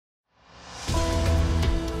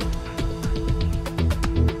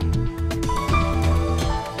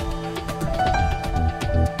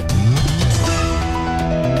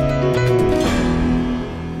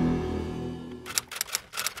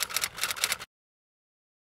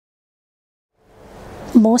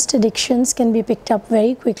Most addictions can be picked up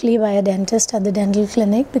very quickly by a dentist at the dental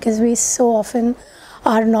clinic, because we so often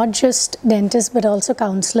are not just dentists but also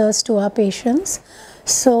counselors to our patients.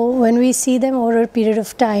 So when we see them over a period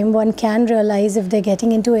of time, one can realize if they're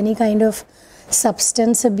getting into any kind of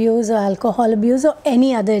substance abuse or alcohol abuse or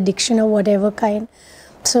any other addiction of whatever kind.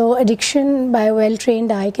 So addiction by a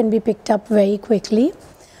well-trained eye can be picked up very quickly.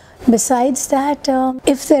 Besides that,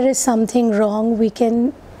 if there is something wrong, we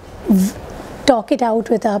can talk it out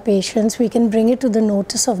with our patients. We can bring it to the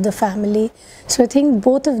notice of the family. So I think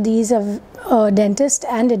both of these, dentist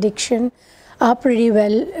and addiction, are pretty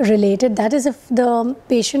well related. That is, if the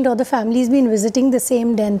patient or the family has been visiting the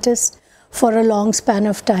same dentist for a long span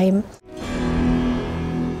of time.